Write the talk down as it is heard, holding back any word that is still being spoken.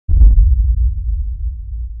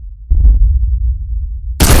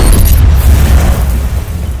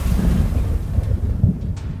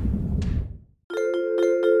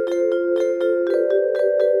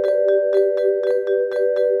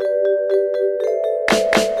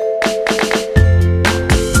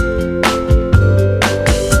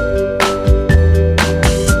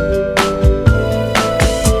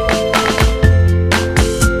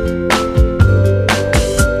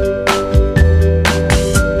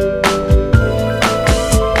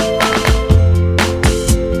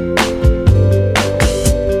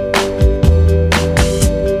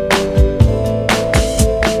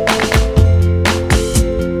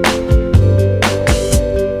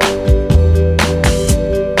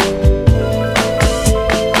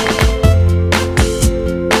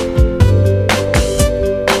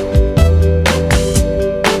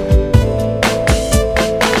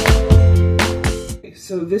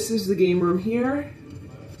this is the game room here.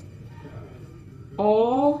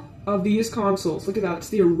 All of these consoles, look at that, it's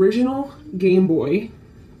the original Game Boy.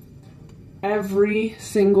 Every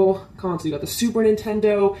single console. You got the Super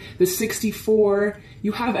Nintendo, the 64,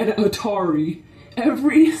 you have an Atari.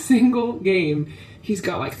 Every single game. He's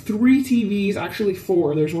got like 3 TVs, actually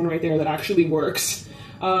 4. There's one right there that actually works.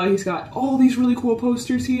 He's got all these really cool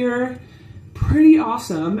posters here. Pretty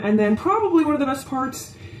awesome. And then probably one of the best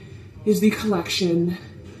parts is the collection.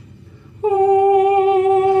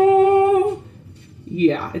 Oh,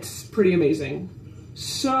 yeah, it's pretty amazing.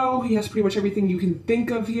 So he has pretty much everything you can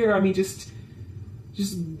think of here. I mean, just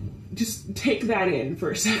take that in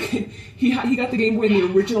for a second. He got the Game Boy in the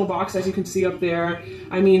original box, as you can see up there.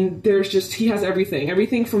 I mean, he has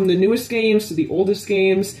everything from the newest games to the oldest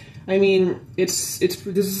games. I mean, this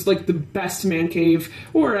is like the best man cave,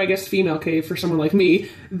 or I guess female cave for someone like me,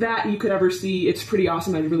 that you could ever see. It's pretty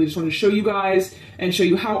awesome. I really just wanted to show you guys and show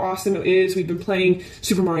you how awesome it is. We've been playing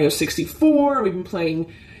Super Mario 64, we've been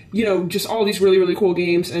playing, you know, just all these really, really cool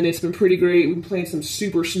games, and it's been pretty great. We've been playing some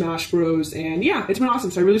Super Smash Bros, and yeah, it's been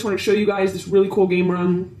awesome. So I really just wanted to show you guys this really cool game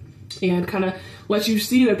run and kind of let you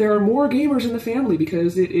see that there are more gamers in the family,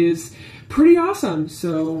 because it is pretty awesome.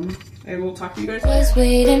 So I will talk to you guys later. Was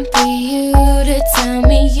waiting for you to tell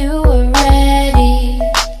me